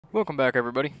Welcome back,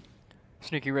 everybody.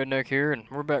 Sneaky Redneck here, and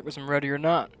we're back with some Ready or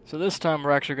Not. So this time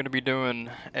we're actually going to be doing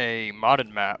a modded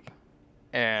map,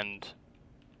 and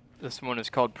this one is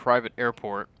called Private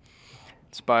Airport.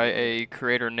 It's by a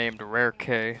creator named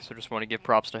Rarek, so just want to give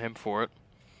props to him for it.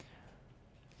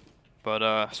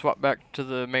 But swap back to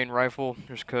the main rifle,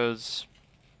 just because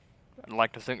I'd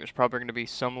like to think there's probably going to be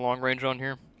some long range on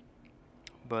here.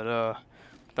 But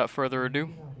without further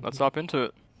ado, let's hop into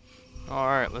it.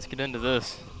 Alright, let's get into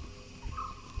this.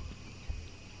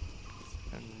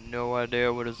 No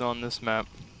idea what is on this map.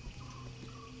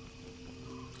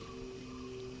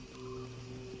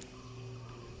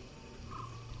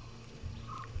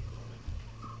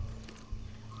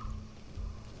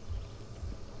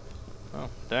 Oh,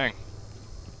 dang.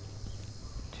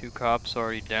 2 cops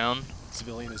already down.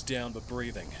 Civilian is down but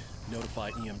breathing.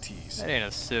 Notify EMTs. That ain't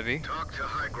a civvy. Talk to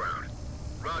high ground.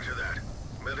 Roger that.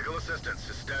 Medical assistance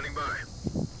is standing by.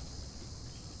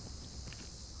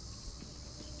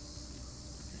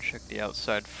 Check the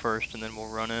outside first and then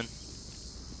we'll run in.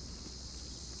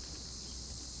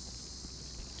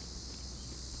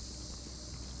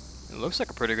 It looks like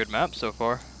a pretty good map so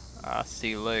far. I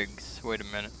see legs. Wait a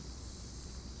minute.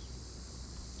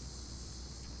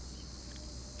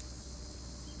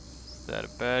 Is that a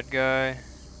bad guy? You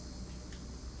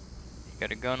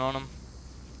got a gun on him?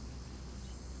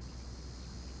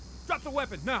 Drop the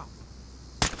weapon now.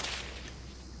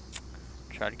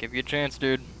 Try to give you a chance,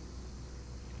 dude.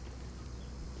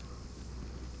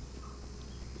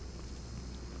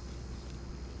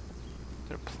 Is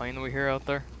there a plane that we hear out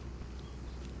there?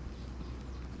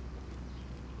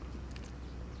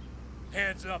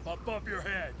 Hands up above your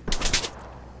head.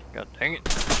 God dang it.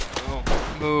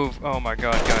 Oh, move. Oh my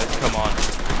god, guys, come on.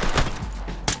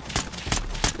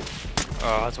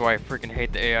 Oh, that's why I freaking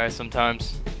hate the AI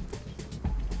sometimes.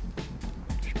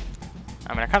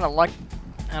 I mean, I kind of like,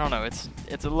 I don't know, it's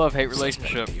a love-hate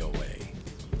relationship.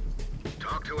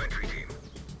 Talk to entry team.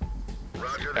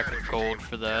 Roger that, Back entry gold team.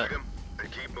 for that. Tag him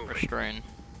and keep moving. Restrain.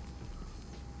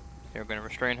 You're gonna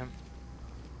restrain him?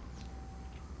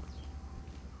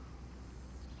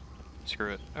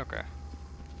 Screw it. Okay.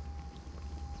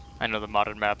 I know the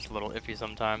modded map's a little iffy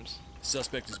sometimes.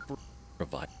 Suspect is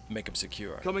provide. Make him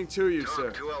secure. Coming to you, Talk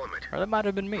sir. to element. Or that might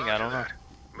have been me, I don't know. That.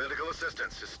 Medical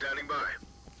assistance is standing by.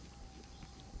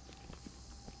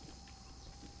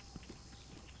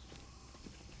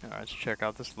 Alright, let's check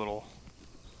out this little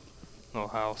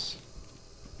house.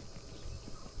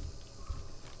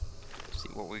 See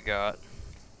what we got.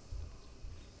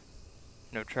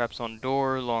 No traps on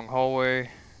door, long hallway,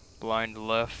 blind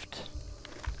left.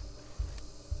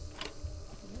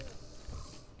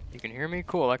 You can hear me?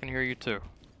 Cool, I can hear you too.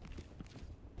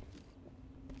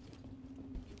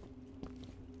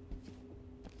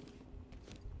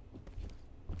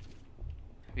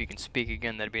 If you can speak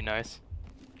again, that'd be nice.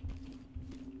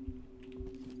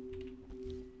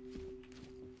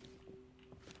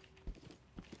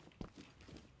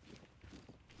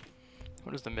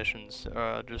 What is the missions?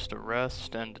 Just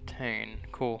arrest and detain.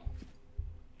 Cool.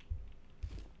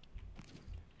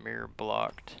 Mirror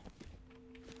blocked.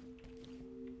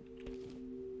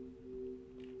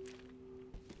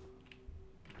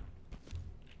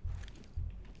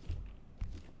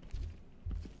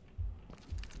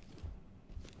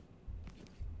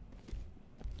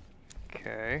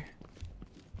 Okay.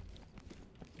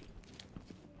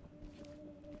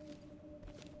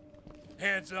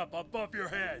 Hands up above your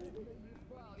head.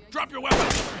 Drop your weapon.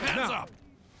 Hands up.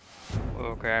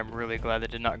 Okay, I'm really glad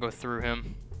that did not go through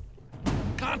him.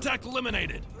 Contact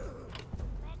eliminated.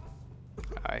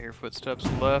 I hear footsteps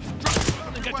left. Drop your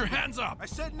weapon and get your hands up. I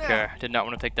said now. Okay, did not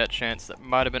want to take that chance. That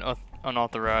might have been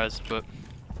unauthorized, but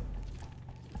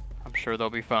I'm sure they'll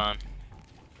be fine.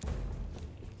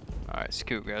 Alright,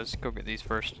 scoot, guys. Go get these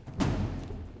first.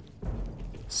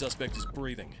 Suspect is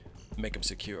breathing. Make him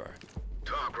secure.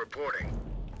 Talk reporting.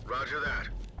 Roger that.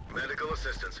 Medical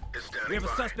assistance is standing by. We have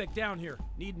a suspect down here.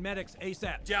 Need medics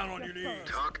ASAP. Down on your knees.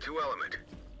 Talk to element.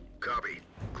 Copy.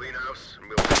 Clean house and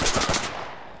we'll take him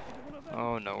out.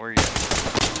 Oh no, where are you?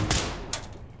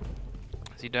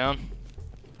 Is he down?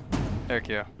 Heck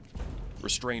yeah.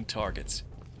 Restrain targets.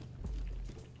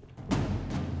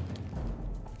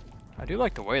 I do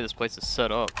like the way this place is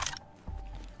set up.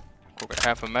 We'll get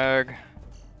half a mag.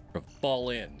 Fall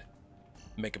in.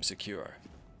 Make him secure.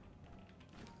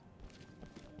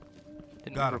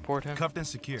 Didn't we report him? Cuffed and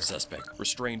secure. Suspect.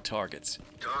 Restrain targets.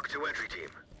 Talk to entry team.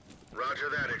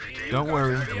 Roger that, entry team. Don't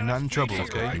worry, you're not in trouble,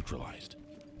 okay? Neutralized.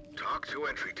 Talk to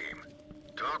entry team.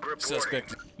 Talk reporting.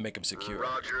 Suspect. Make him secure.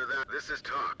 Roger that. This is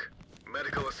Talk.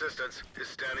 Medical assistance is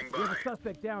standing We have by. a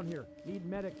suspect down here. Need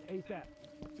medics ASAP.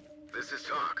 This is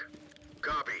talk.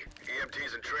 Copy.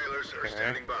 EMTs and trailers are Okay.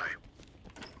 standing by.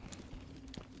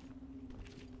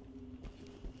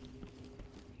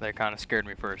 They kind of scared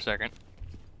me for a second.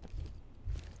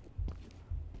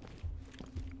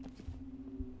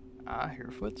 I hear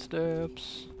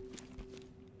footsteps.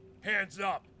 Hands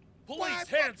up! Police,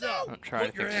 hands up! I'm trying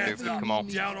Put to your think hands stupid. up. Come on.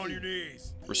 Down on your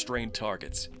knees. Restrain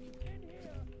targets.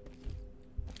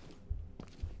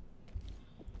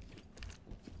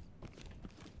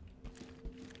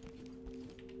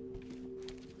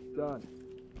 Done.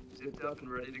 Zipped up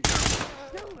and ready to go.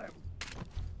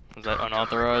 Was that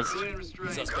unauthorized?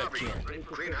 Suspect Copy. killed.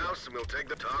 Clean house and we'll take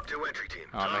the talk to entry team.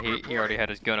 Oh no, Talk he reporting. already had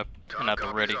his gun up and Talk at the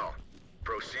copies ready. all.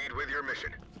 Proceed with your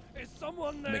mission. Is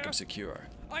someone there? Make him secure.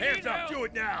 Hands up, do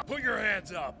it now. Put your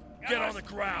hands up. Get on the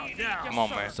ground now. Come on,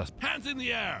 man. Hands in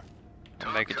the air.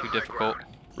 Don't make it Talk too to high difficult.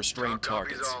 ground. Restrain Talk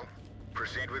copies targets. all.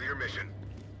 Proceed with your mission.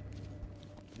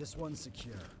 This one's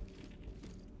secure.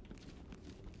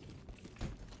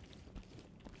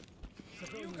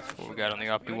 What we got on the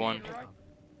Opti one?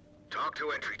 Talk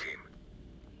to entry team.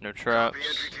 No traps. Copy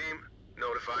entry team.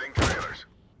 Notifying trailers.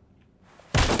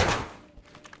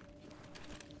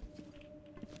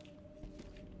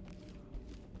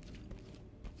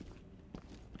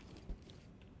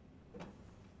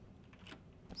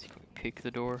 See, can we peek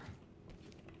the door?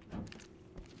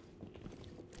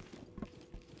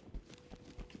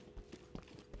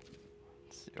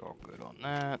 Let's see, all good on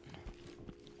that.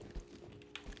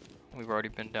 We've already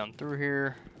been down through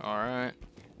here. Alright.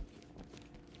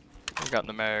 We got in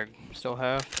the mag. Still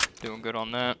half. Doing good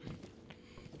on that.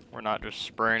 We're not just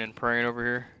spraying and praying over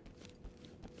here.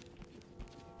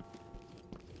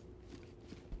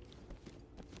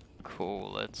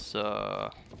 Cool, let's go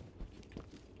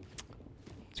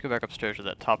back upstairs to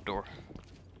that top door.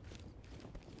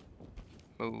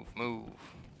 Move, move.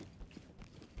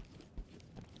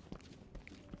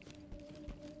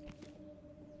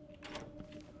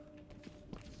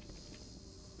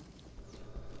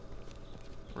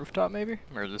 Rooftop maybe?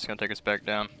 Or is this gonna take us back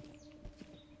down?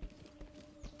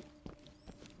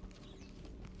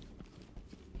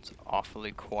 It's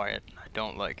awfully quiet. I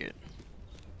don't like it.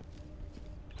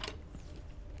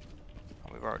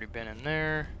 We've already been in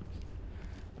there.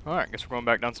 Alright, guess we're going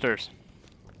back downstairs.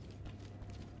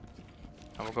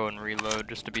 I'm gonna go ahead and reload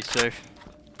just to be safe.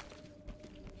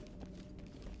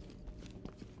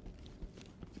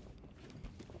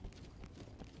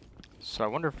 So I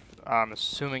wonder if, I'm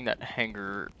assuming that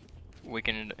hangar we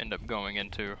can end up going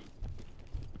into.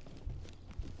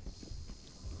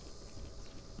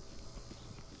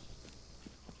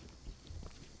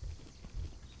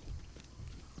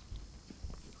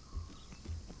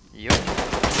 Yep.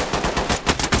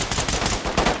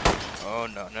 Oh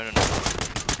no, no, no, no.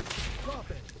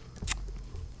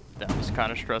 That was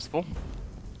kind of stressful.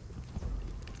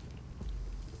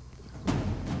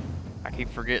 I keep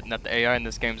forgetting that the AI in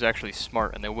this game is actually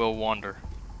smart and they will wander.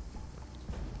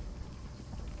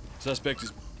 Suspect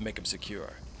is make him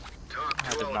secure. Talk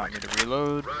I to did not element. need to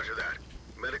reload. Roger that.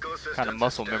 Medical assistance Kind of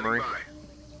muscle is standing memory by.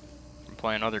 from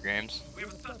playing other games. We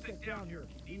have a suspect down here.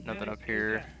 Need Nothing medics up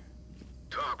here.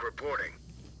 Talk reporting.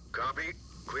 Copy.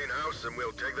 Clean house and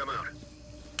we'll take them out.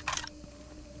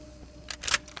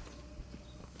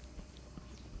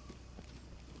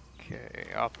 Okay,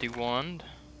 Opti wand.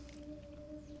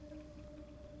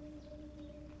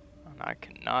 And I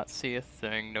cannot see a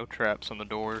thing. No traps on the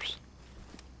doors.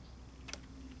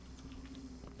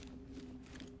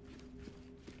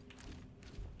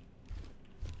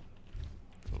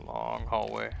 Long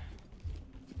hallway.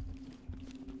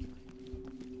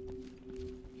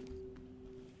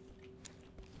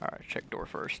 Alright, check door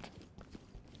first.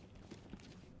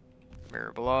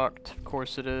 Mirror blocked, of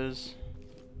course it is.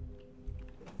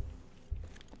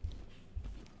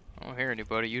 I don't hear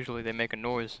anybody, usually they make a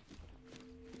noise.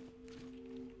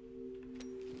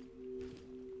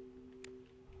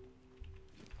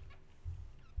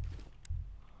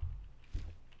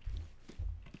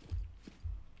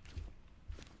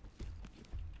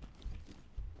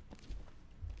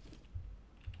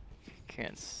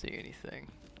 Can't see anything.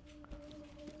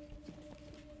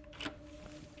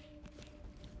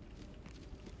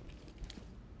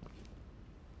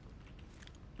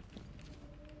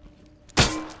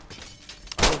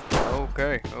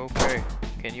 Okay, okay.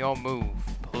 Can y'all move,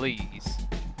 please?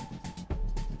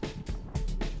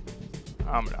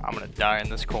 I'm gonna die in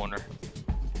this corner.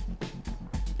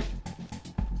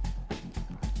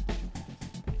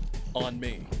 On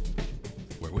me.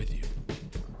 We're with you.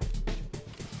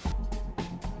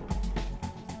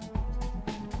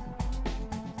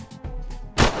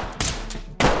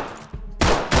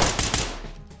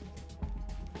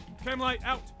 Cam light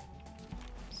out.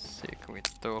 Can we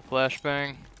throw a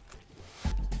flashbang?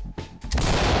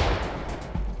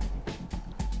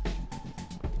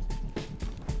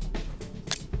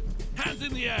 Hands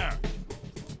in the air!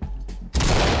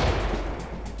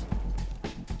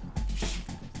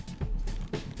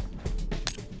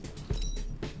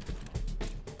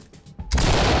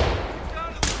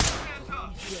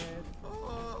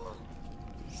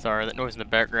 Sorry, that noise in the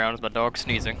background is my dog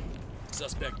sneezing.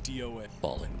 Suspect DOA.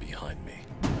 Falling behind me.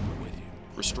 We're with you.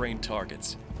 Restrain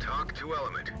targets. Talk to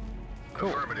element. Cool.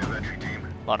 Affirmative, entry team.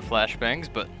 A lot of flashbangs,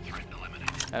 but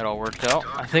that all worked out.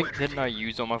 I think, didn't I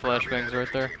use all my flashbangs right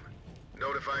there?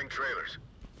 Notifying trailers.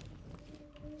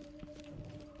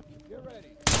 Get ready.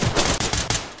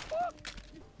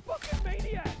 Fucking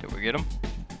maniac! Did we get him?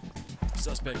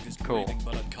 Suspect is Cool. breathing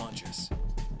but unconscious.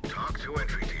 Talk to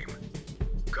entry team.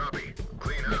 Copy.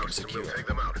 Clean Make 'em house and we'll secure. take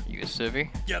them out. You a civvy?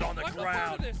 Get on the I'm not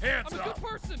ground! part of this. Hands I'm a up! good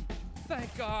person.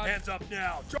 Thank God. Hands up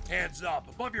now! Hands up!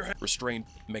 Above your head! Restrain.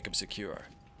 Make him secure.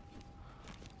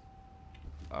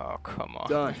 Oh, come on.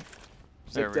 Done.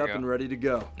 There Zipped we up go. and ready to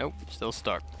go. Nope, still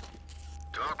stuck.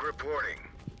 Talk reporting.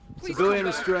 Civilian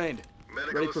restrained.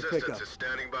 Medical Ready for assistance pickup. is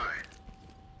standing by.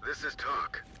 This is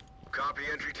Talk. Copy,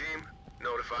 entry team.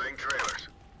 Notifying trailers.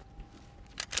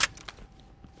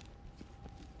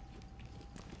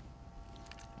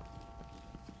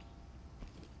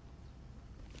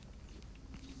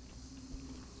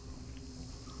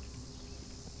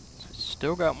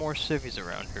 Still got more civvies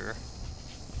around here.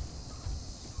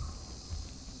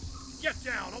 Get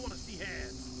down! I want to see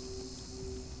hands!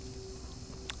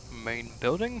 Main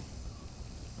building?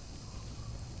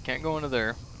 Can't go into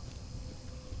there.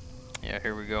 Yeah,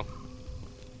 here we go.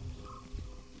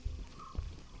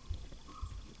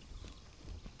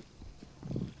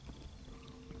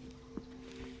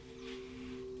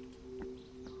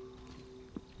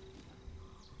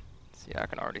 See, I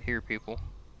can already hear people.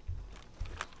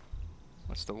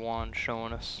 What's the wand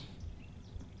showing us?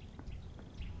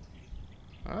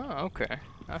 Oh, okay.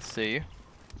 I see you.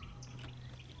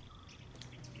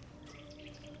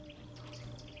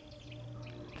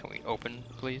 Can we open,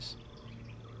 please?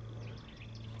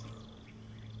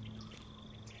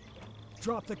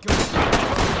 Drop the gun.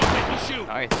 Shoot!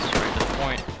 Nice, right to the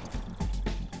point.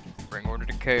 Bring order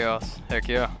to chaos. Heck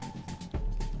yeah.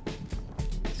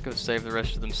 Let's go save the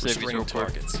rest of them civvies Restrain real quick.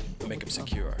 targets. Make them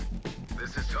secure.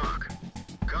 This is Talk.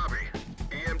 Copy.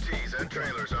 EMTs and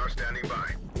trailers are standing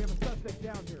by. We have a suspect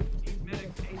down here.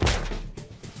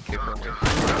 Keep Talk to going.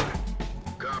 high ground.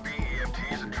 Copy.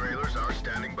 EMTs and trailers are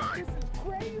standing by.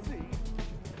 Crazy.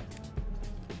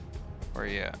 Where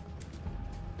you at?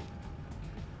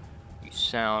 You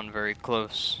sound very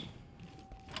close.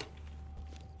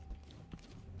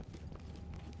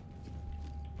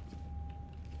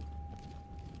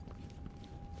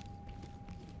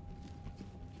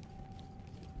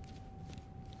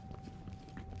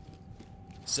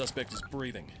 Suspect is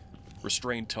breathing.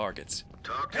 Restrain targets.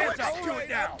 Talk to Hands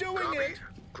entry up! team. Do it now! Copy.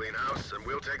 Clean house and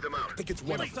we'll take them out.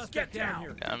 Get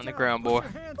down! Down on the ground, boy.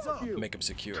 Put your hands up. Make them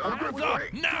secure. Talk Hands up!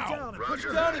 reporting. Now! Down and put Roger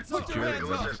your that. hands up.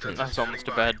 Medical assistance That's is almost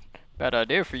a standing bad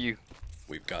idea for you.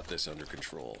 We've got this under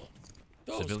control.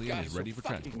 Civilian is ready for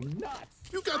training.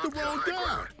 You got the wrong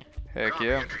guy. Heck Copy,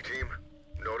 yeah. entry team.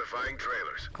 Notifying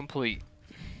trailers. Complete.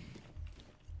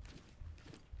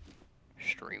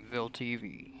 Streamville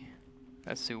TV.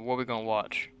 Let's see, what we gonna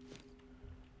watch?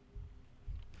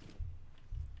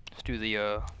 Let's do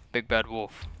the Big Bad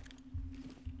Wolf.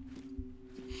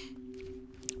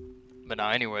 But nah,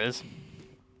 anyways,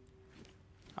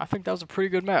 I think that was a pretty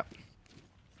good map.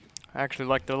 I actually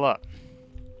liked it a lot.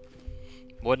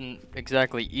 Wasn't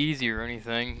exactly easy or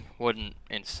anything. Wasn't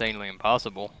insanely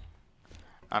impossible.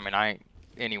 I mean, I ain't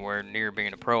anywhere near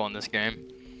being a pro in this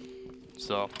game.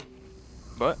 So,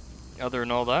 but other than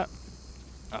all that,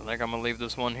 I think I'm gonna leave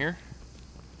this one here.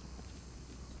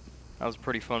 That was a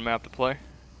pretty fun map to play.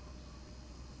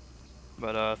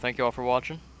 But thank you all for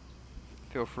watching.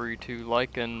 Feel free to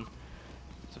like and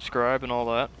subscribe and all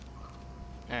that.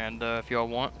 And if y'all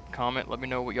want, comment, let me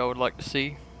know what y'all would like to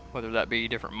see, whether that be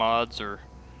different mods or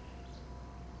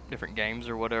different games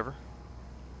or whatever.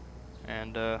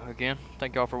 And again,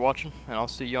 thank y'all for watching, and I'll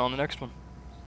see y'all on the next one.